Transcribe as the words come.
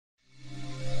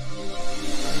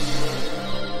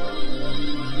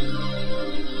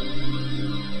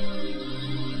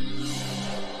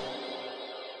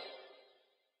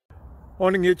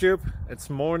Morning YouTube,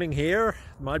 it's morning here.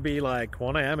 It might be like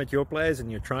 1 a.m. at your place and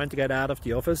you're trying to get out of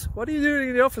the office. What are you doing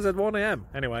in the office at 1 a.m?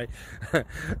 Anyway,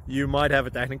 you might have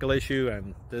a technical issue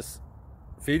and this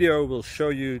video will show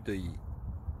you the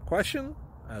question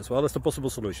as well as the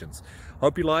possible solutions.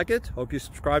 Hope you like it, hope you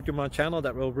subscribe to my channel.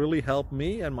 That will really help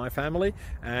me and my family,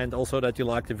 and also that you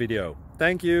like the video.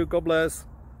 Thank you, God bless.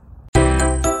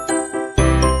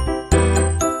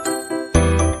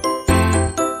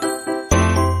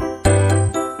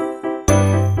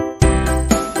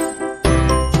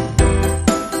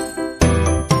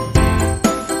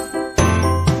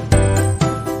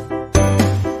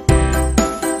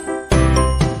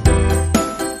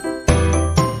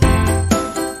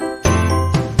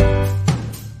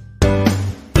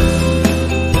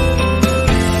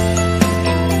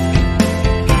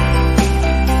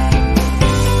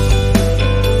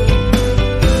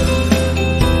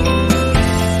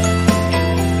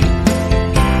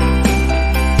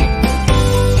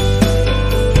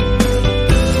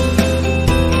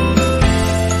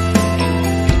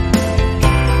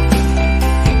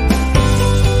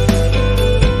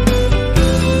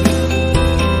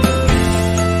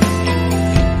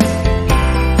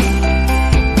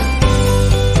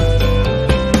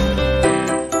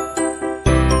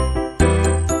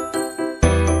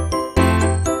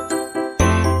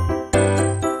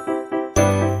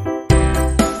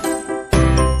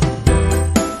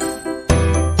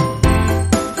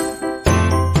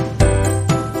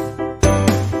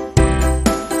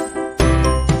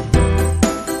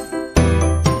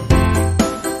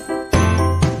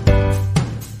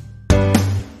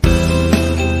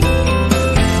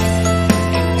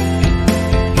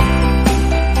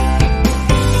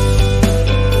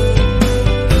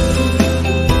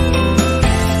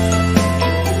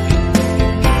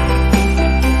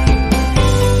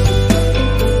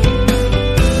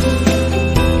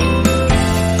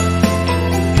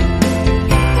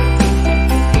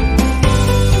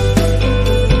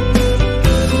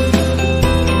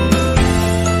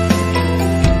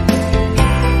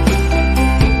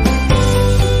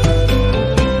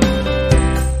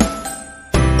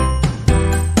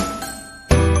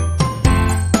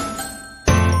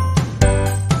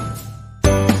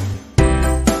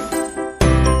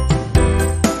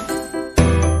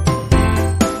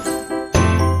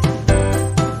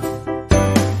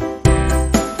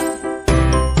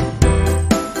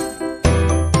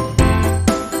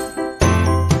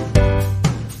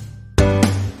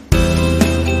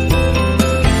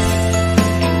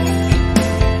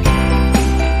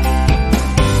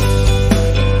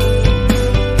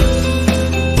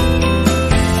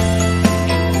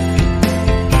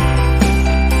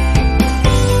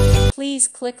 Please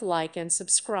click like and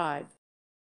subscribe.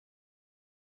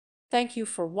 Thank you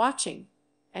for watching,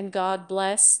 and God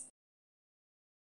bless.